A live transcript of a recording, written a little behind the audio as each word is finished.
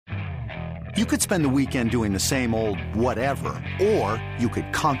You could spend the weekend doing the same old whatever, or you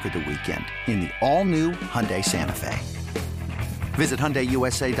could conquer the weekend in the all-new Hyundai Santa Fe. Visit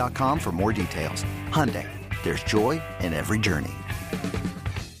HyundaiUSA.com for more details. Hyundai, there's joy in every journey.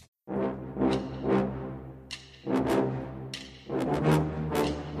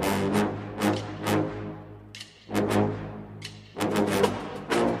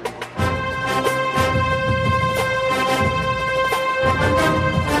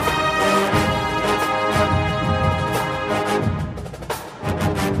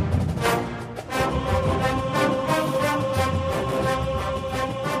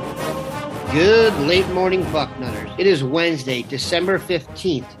 Good late morning, Bucknutters. It is Wednesday, December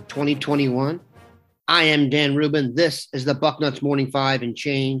 15th, 2021. I am Dan Rubin. This is the Bucknuts Morning Five and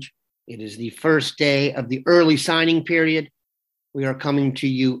Change. It is the first day of the early signing period. We are coming to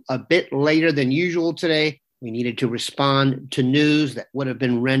you a bit later than usual today. We needed to respond to news that would have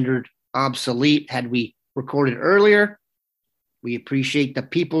been rendered obsolete had we recorded earlier. We appreciate the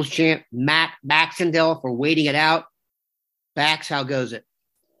People's Champ, Matt Baxendale, for waiting it out. Bax, how goes it?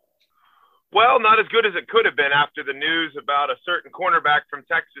 Well, not as good as it could have been after the news about a certain cornerback from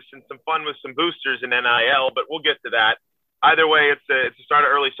Texas and some fun with some boosters in NIL, but we'll get to that. Either way, it's the start of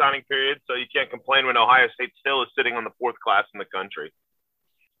early signing period, so you can't complain when Ohio State still is sitting on the fourth class in the country.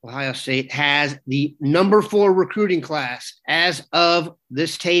 Ohio State has the number 4 recruiting class as of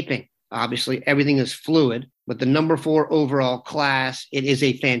this taping. Obviously, everything is fluid, but the number 4 overall class, it is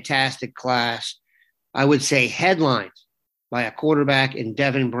a fantastic class. I would say headlines by a quarterback in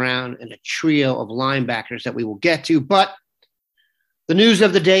Devin Brown and a trio of linebackers that we will get to. But the news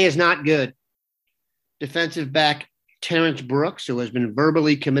of the day is not good. Defensive back Terrence Brooks, who has been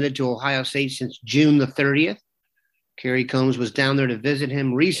verbally committed to Ohio State since June the 30th. Kerry Combs was down there to visit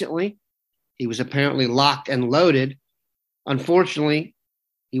him recently. He was apparently locked and loaded. Unfortunately,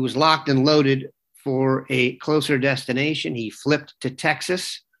 he was locked and loaded for a closer destination. He flipped to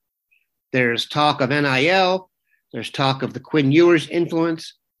Texas. There's talk of NIL. There's talk of the Quinn Ewers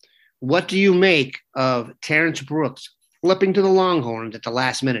influence. What do you make of Terrence Brooks flipping to the Longhorns at the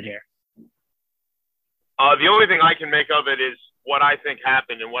last minute here? The only thing I can make of it is what I think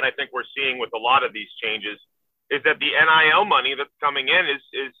happened and what I think we're seeing with a lot of these changes is that the NIL money that's coming in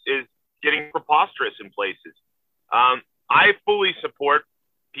is getting preposterous in places. I fully support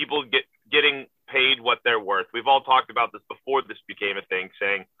people getting paid what they're worth. We've all talked about this before this became a thing,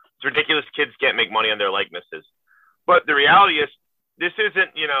 saying it's ridiculous kids can't make money on their likenesses. But the reality is, this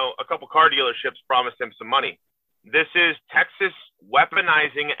isn't, a couple car dealerships promised him some money. This is Texas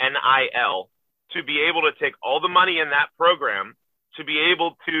weaponizing NIL to be able to take all the money in that program, to be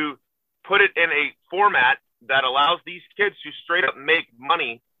able to put it in a format that allows these kids to straight up make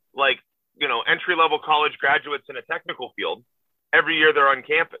money like, entry-level college graduates in a technical field every year they're on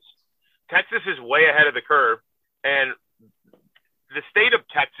campus. Texas is way ahead of the curve, and the state of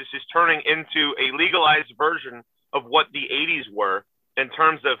Texas is turning into a legalized version of what the 80s were in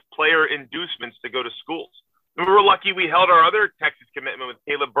terms of player inducements to go to schools. We were lucky we held our other Texas commitment with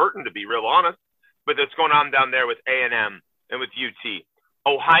Caleb Burton, to be real honest, but that's going on down there with A&M and with UT.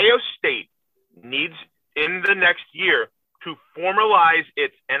 Ohio State needs, in the next year, to formalize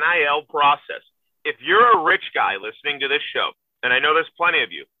its NIL process. If you're a rich guy listening to this show, and I know there's plenty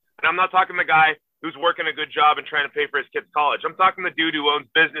of you, and I'm not talking the guy who's working a good job and trying to pay for his kid's college. I'm talking the dude who owns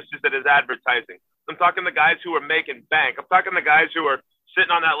businesses that is advertising. I'm talking the guys who are making bank. I'm talking the guys who are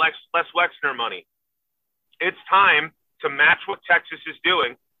sitting on that Les Wexner money. It's time to match what Texas is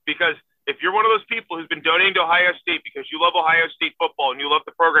doing, because if you're one of those people who's been donating to Ohio State because you love Ohio State football and you love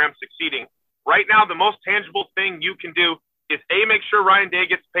the program succeeding, right now the most tangible thing you can do is A, make sure Ryan Day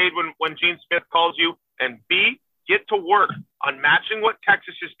gets paid when Gene Smith calls you, and B, get to work on matching what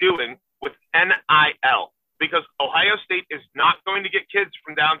Texas is doing with NIL, because Ohio State is not going to get kids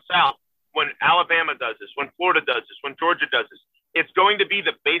from down south when Alabama does this, when Florida does this, when Georgia does this. It's going to be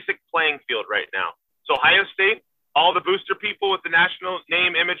the basic playing field right now. So Ohio State, all the booster people with the national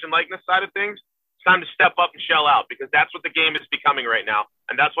name, image, and likeness side of things, it's time to step up and shell out, because that's what the game is becoming right now.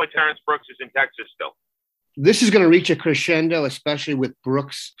 And that's why Terrence Brooks is in Texas still. This is going to reach a crescendo, especially with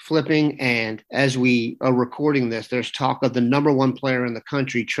Brooks flipping. And as we are recording this, there's talk of the number 1 player in the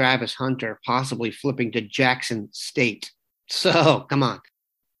country, Travis Hunter, possibly flipping to Jackson State. So, come on.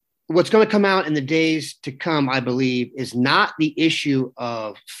 What's going to come out in the days to come, I believe, is not the issue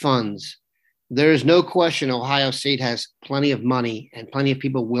of funds. There is no question Ohio State has plenty of money and plenty of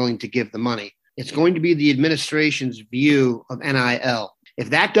people willing to give the money. It's going to be the administration's view of NIL. If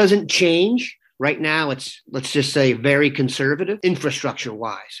that doesn't change, right now it's, let's just say, very conservative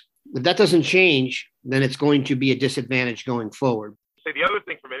infrastructure-wise. If that doesn't change, then it's going to be a disadvantage going forward. The other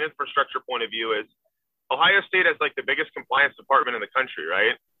thing from an an infrastructure point of view is Ohio State has like the biggest compliance department in the country,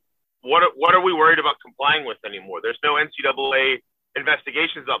 right? What are we worried about complying with anymore? There's no NCAA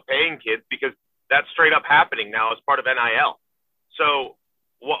investigations about paying kids because that's straight up happening now as part of NIL. So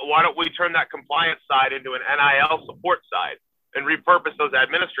why don't we turn that compliance side into an NIL support side and repurpose those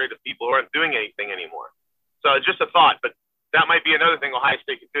administrative people who aren't doing anything anymore? So it's just a thought, but that might be another thing Ohio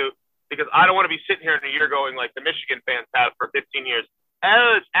State could do, because I don't want to be sitting here in a year going like the Michigan fans have for 15 years.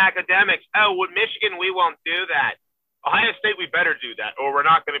 Oh, it's academics. Oh, with Michigan, we won't do that. Ohio State, we better do that, or we're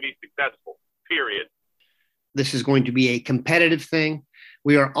not going to be successful, period. This is going to be a competitive thing.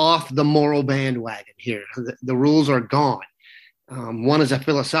 We are off the moral bandwagon here. The rules are gone. One is a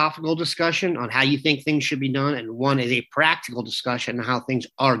philosophical discussion on how you think things should be done, and one is a practical discussion on how things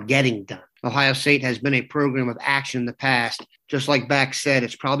are getting done. Ohio State has been a program of action in the past. Just like Beck said,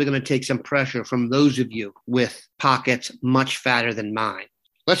 it's probably going to take some pressure from those of you with pockets much fatter than mine.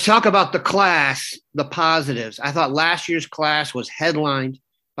 Let's talk about the class, the positives. I thought last year's class was headlined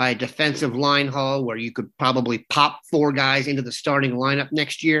by a defensive line haul where you could probably pop 4 guys into the starting lineup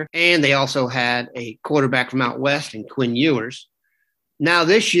next year. And they also had a quarterback from out west in Quinn Ewers. Now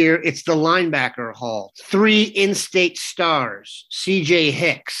this year, it's the linebacker haul. 3 in-state stars, C.J.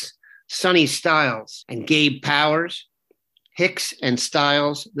 Hicks, Sonny Styles, and Gabe Powers. Hicks and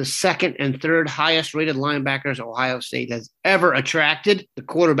Styles, the second and third highest rated linebackers Ohio State has ever attracted. The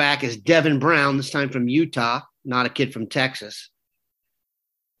quarterback is Devin Brown, this time from Utah, not a kid from Texas.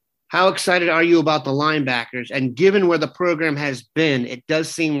 How excited are you about the linebackers? And given where the program has been, it does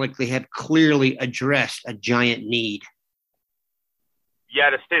seem like they have clearly addressed a giant need. Yeah,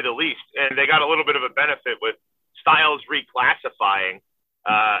 to say the least. And they got a little bit of a benefit with Styles reclassifying.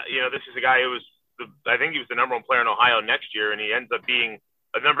 This is a guy who was, I think he was the number 1 player in Ohio next year, and he ends up being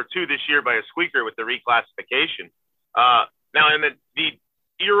a number 2 this year by a squeaker with the reclassification. Now, in the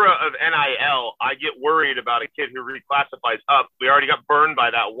era of NIL, I get worried about a kid who reclassifies up. We already got burned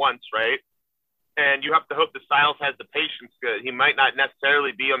by that once, right? And you have to hope that Styles has the patience. He might not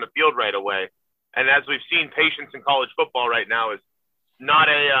necessarily be on the field right away. And as we've seen, patience in college football right now is not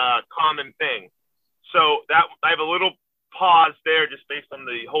a common thing. So that I have a little pause there just based on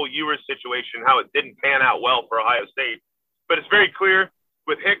the whole Ewers situation, how it didn't pan out well for Ohio State. But it's very clear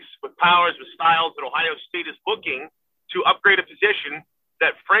with Hicks, with Powers, with Styles, that Ohio State is looking to upgrade a position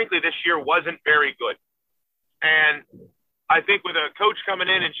that, frankly, this year wasn't very good. And I think with a coach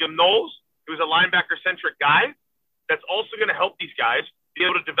coming in and Jim Knowles, who's a linebacker-centric guy, that's also going to help these guys be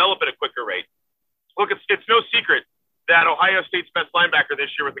able to develop at a quicker rate. Look, it's no secret that Ohio State's best linebacker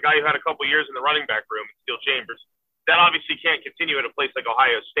this year was the guy who had a couple years in the running back room, Steele Chambers. That obviously can't continue at a place like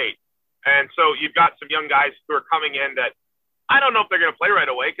Ohio State. And so you've got some young guys who are coming in that I don't know if they're going to play right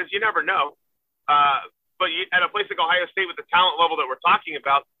away because you never know. But at a place like Ohio State with the talent level that we're talking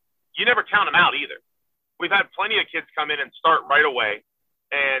about, you never count them out either. We've had plenty of kids come in and start right away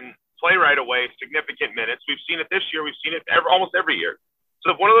and play right away, significant minutes. We've seen it this year. We've seen it almost every year.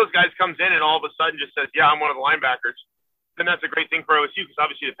 So if one of those guys comes in and all of a sudden just says, yeah, I'm one of the linebackers, then that's a great thing for OSU because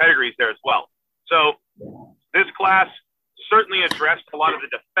obviously the pedigree is there as well. So this class certainly addressed a lot of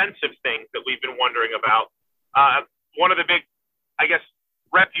the defensive things that we've been wondering about. One of the big,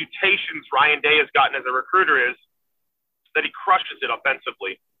 reputations Ryan Day has gotten as a recruiter is that he crushes it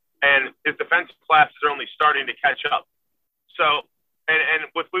offensively, and his defensive classes are only starting to catch up. So, and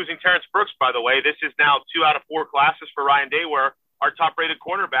with losing Terrence Brooks, by the way, this is now 2 out of 4 classes for Ryan Day where our top-rated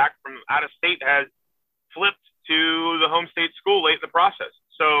cornerback from out of state has flipped to the home state school late in the process.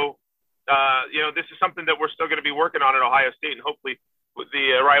 So, this is something that we're still going to be working on at Ohio State, and hopefully with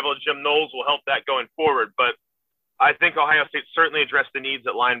the arrival of Jim Knowles will help that going forward. But I think Ohio State certainly addressed the needs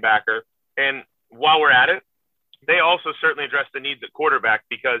at linebacker. And while we're at it, they also certainly addressed the needs at quarterback,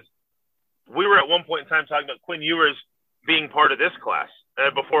 because we were at one point in time talking about Quinn Ewers being part of this class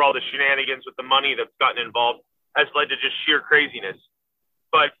before all the shenanigans with the money that's gotten involved has led to just sheer craziness.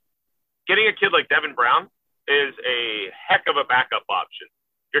 But getting a kid like Devin Brown is a heck of a backup option.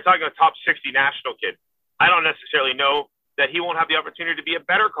 You're talking a top 60 national kid. I don't necessarily know that he won't have the opportunity to be a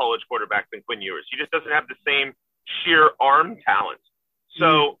better college quarterback than Quinn Ewers. He just doesn't have the same sheer arm talent.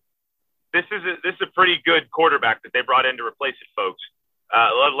 So this is a pretty good quarterback that they brought in to replace it, folks.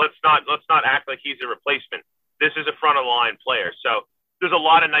 Let's not act like he's a replacement. This is a front of the line player. So there's a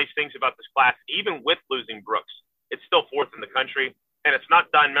lot of nice things about this class. Even with losing Brooks, it's still 4th in the country, and it's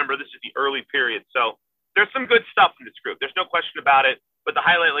not done. Remember, this is the early period. So there's some good stuff in this group. There's no question about it. But the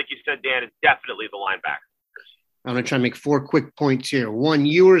highlight, like you said, Dan, is definitely the linebackers. I'm going to try to make 4 quick points here. 1,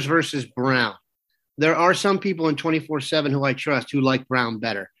 Ewers versus Brown. There are some people in 24/7 who I trust who like Brown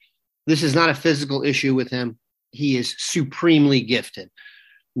better. This is not a physical issue with him. He is supremely gifted.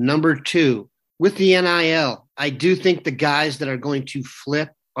 Number two, with the NIL, I do think the guys that are going to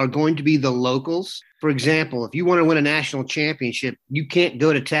flip are going to be the locals. For example, if you want to win a national championship, you can't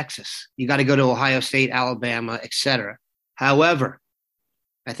go to Texas. You got to go to Ohio State, Alabama, etc. However,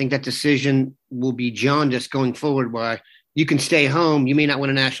 I think that decision will be jaundiced going forward, where you can stay home. You may not win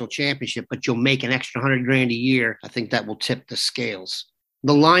a national championship, but you'll make an extra $100,000 a year. I think that will tip the scales.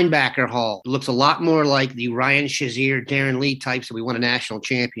 The linebacker haul looks a lot more like the Ryan Shazier, Darren Lee types that we won a national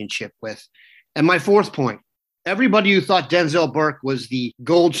championship with. And my fourth point, everybody who thought Denzel Burke was the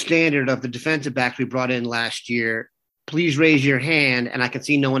gold standard of the defensive backs we brought in last year, please raise your hand. And I can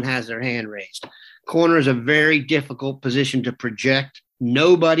see no one has their hand raised. Corner is a very difficult position to project.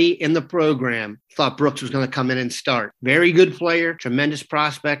 Nobody in the program thought Brooks was going to come in and start. Very good player, tremendous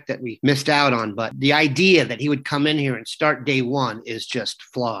prospect that we missed out on. But the idea that he would come in here and start day one is just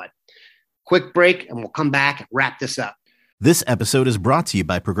flawed. Quick break, and we'll come back and wrap this up. This episode is brought to you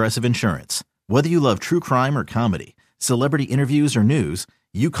by Progressive Insurance. Whether you love true crime or comedy, celebrity interviews or news,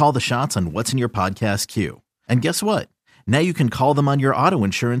 you call the shots on what's in your podcast queue. And guess what? Now you can call them on your auto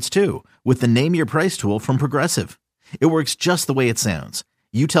insurance too with the Name Your Price tool from Progressive. It works just the way it sounds.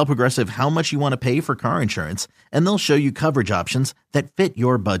 You tell Progressive how much you want to pay for car insurance, and they'll show you coverage options that fit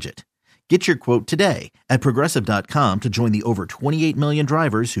your budget. Get your quote today at Progressive.com to join the over 28 million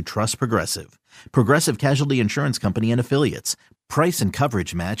drivers who trust Progressive. Progressive Casualty Insurance Company and Affiliates. Price and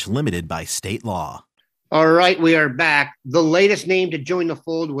coverage match limited by state law. All right, we are back. The latest name to join the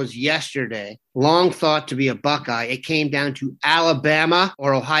fold was yesterday. Long thought to be a Buckeye. It came down to Alabama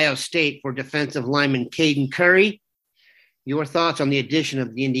or Ohio State for defensive lineman Caden Curry. Your thoughts on the addition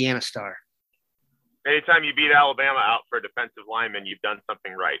of the Indiana star? Anytime you beat Alabama out for a defensive lineman, you've done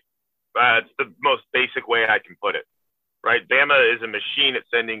something right. That's the most basic way I can put it, right? Bama is a machine at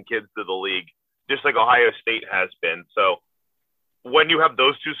sending kids to the league, just like Ohio State has been. So when you have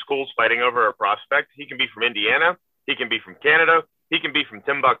those two schools fighting over a prospect, he can be from Indiana, he can be from Canada, he can be from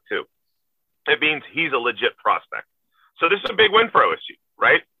Timbuktu. It means he's a legit prospect. So this is a big win for OSU,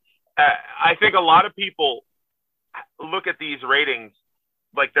 right? I think a lot of people look at these ratings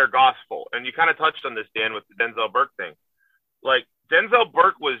like they're gospel. And you kind of touched on this, Dan, with the Denzel Burke thing. Like, Denzel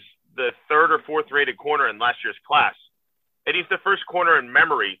Burke was the third or fourth rated corner in last year's class. And he's the first corner in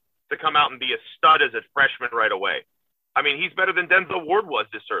memory to come out and be a stud as a freshman right away. I mean, he's better than Denzel Ward was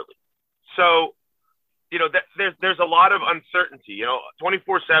this early. So, you know, there's a lot of uncertainty. You know,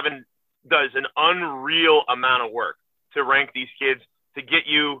 24/7 does an unreal amount of work to rank these kids, to get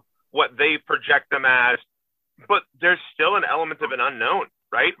you what they project them as. But there's still an element of an unknown,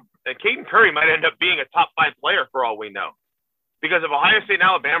 right? And Caden Curry might end up being a top 5 player for all we know. Because if Ohio State and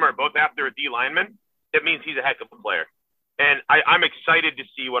Alabama are both after a D lineman, it means he's a heck of a player. And I'm excited to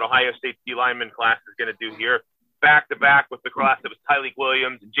see what Ohio State's D lineman class is going to do here, back to back with the class that was Tyleik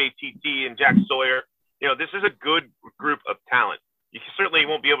Williams and JTT and Jack Sawyer. You know, this is a good group of talent. You certainly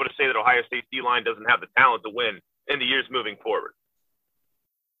won't be able to say that Ohio State's D-line doesn't have the talent to win in the years moving forward.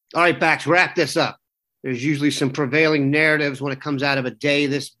 All right, Bax, wrap this up. There's usually some prevailing narratives when it comes out of a day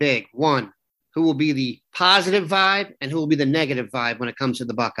this big. One, who will be the positive vibe and who will be the negative vibe when it comes to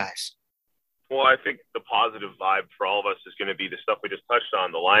the Buckeyes? Well, I think the positive vibe for all of us is going to be the stuff we just touched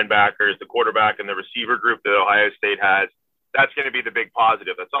on, the linebackers, the quarterback, and the receiver group that Ohio State has. That's going to be the big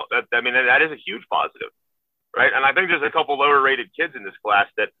positive. That's all. That is a huge positive, right? And I think there's a couple lower-rated kids in this class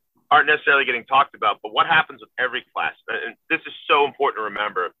that aren't necessarily getting talked about, but what happens with every class? And this is so important to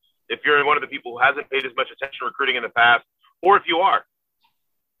remember. If you're one of the people who hasn't paid as much attention to recruiting in the past, or if you are,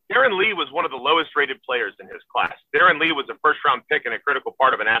 Darren Lee was one of the lowest-rated players in his class. Darren Lee was a first-round pick and a critical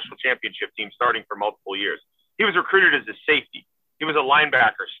part of a national championship team starting for multiple years. He was recruited as a safety. He was a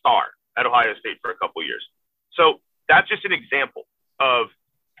linebacker star at Ohio State for a couple years. So that's just an example of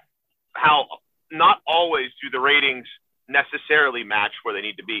how not always do the ratings necessarily match where they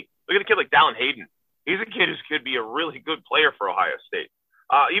need to be. Look at a kid like Dallin Hayden. He's a kid who could be a really good player for Ohio State.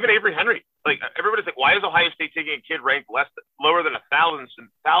 Even Avery Henry. Like, everybody's like, why is Ohio State taking a kid ranked lower than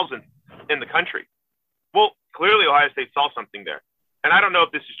 1,000th in the country? Well, clearly Ohio State saw something there. And I don't know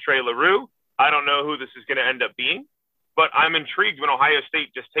if this is Trey LaRue. I don't know who this is going to end up being. But I'm intrigued when Ohio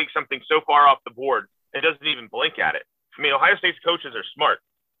State just takes something so far off the board and doesn't even blink at it. I mean, Ohio State's coaches are smart.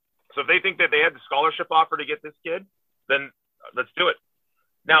 So if they think that they had the scholarship offer to get this kid, then let's do it.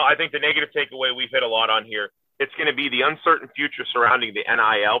 Now, I think the negative takeaway we've hit a lot on here, it's going to be the uncertain future surrounding the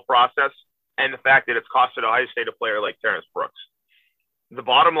NIL process and the fact that it's costed Ohio State a player like Terrence Brooks. The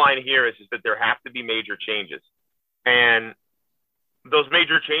bottom line here is that there have to be major changes. And those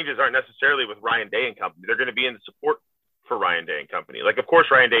major changes aren't necessarily with Ryan Day and company. They're going to be in the support for Ryan Day and company. Like, of course,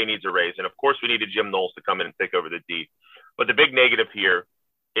 Ryan Day needs a raise. And of course, we needed Jim Knowles to come in and take over the D. But the big negative here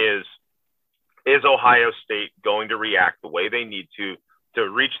is Ohio State going to react the way they need to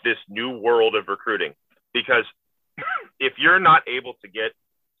reach this new world of recruiting? Because if you're not able to get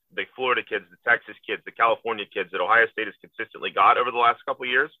the Florida kids, the Texas kids, the California kids that Ohio State has consistently got over the last couple of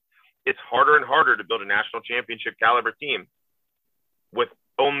years, it's harder and harder to build a national championship caliber team with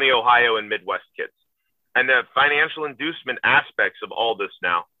only Ohio and Midwest kids. And the financial inducement aspects of all this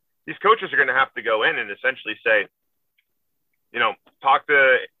now, these coaches are going to have to go in and essentially say, talk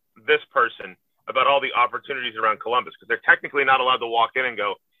to this person about all the opportunities around Columbus, because they're technically not allowed to walk in and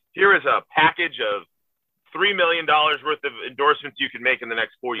go, here is a package of $3 million worth of endorsements you can make in the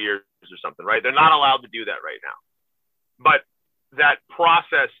next 4 years or something, right? They're not allowed to do that right now. But that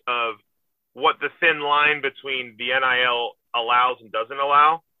process of what the thin line between the NIL allows and doesn't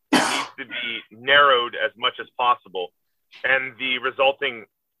allow needs to be narrowed as much as possible. And the resulting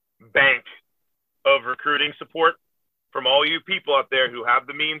bank of recruiting support from all you people out there who have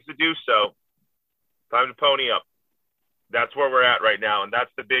the means to do so, time to pony up. That's where we're at right now. And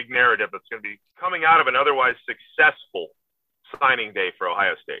that's the big narrative that's going to be coming out of an otherwise successful signing day for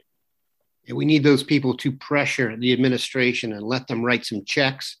Ohio State. And we need those people to pressure the administration and let them write some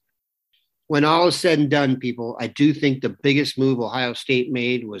checks. When all is said and done, people, I do think the biggest move Ohio State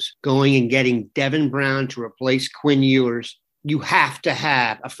made was going and getting Devin Brown to replace Quinn Ewers. You have to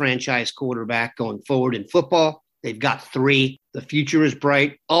have a franchise quarterback going forward in football. They've got 3. The future is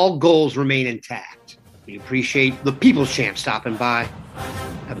bright. All goals remain intact. We appreciate the People's Champ stopping by.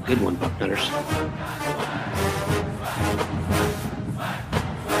 Have a good one, Bucknutters.